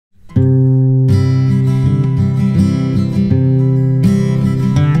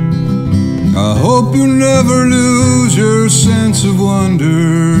hope you never lose your sense of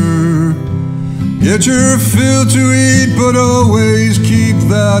wonder. Get your fill to eat, but always keep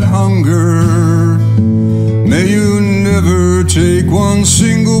that hunger. May you never take one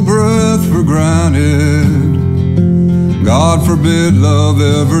single breath for granted. God forbid love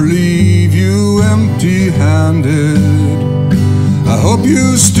ever leave you empty-handed. I hope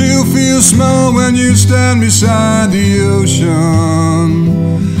you still feel small when you stand beside the ocean.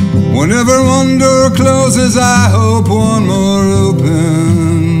 Whenever one door closes, I hope one more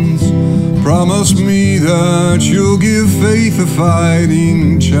opens. Promise me that you'll give faith a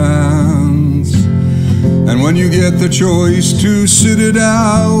fighting chance. And when you get the choice to sit it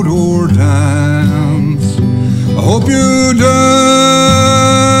out or dance, I hope you dance.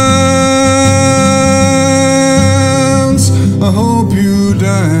 I hope you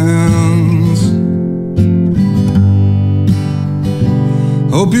dance.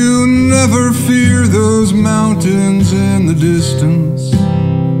 Hope you never fear those mountains in the distance.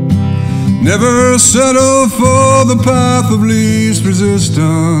 Never settle for the path of least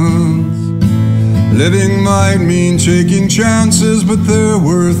resistance. Living might mean taking chances, but they're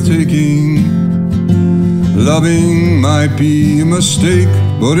worth taking. Loving might be a mistake,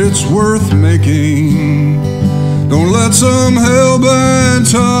 but it's worth making. Don't let some hell-bent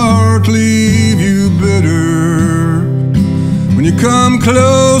heart leave you bitter. When you come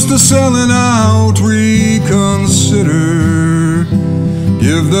close to selling out, reconsider.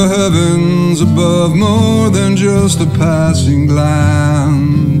 Give the heavens above more than just a passing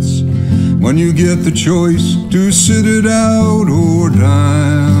glance. When you get the choice to sit it out or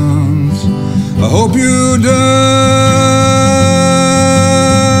dance, I hope you dance.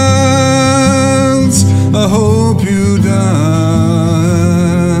 I hope you dance.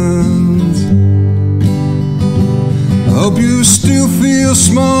 I hope you still feel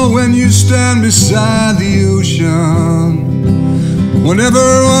small when you stand beside the ocean.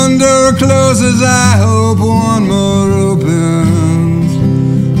 Whenever one door closes, I hope one more opens.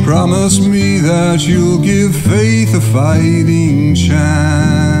 Promise me that you'll give faith a fighting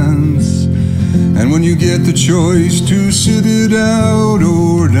chance. And when you get the choice to sit it out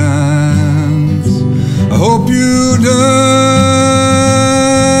or dance, I hope you dance.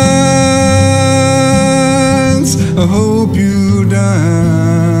 I hope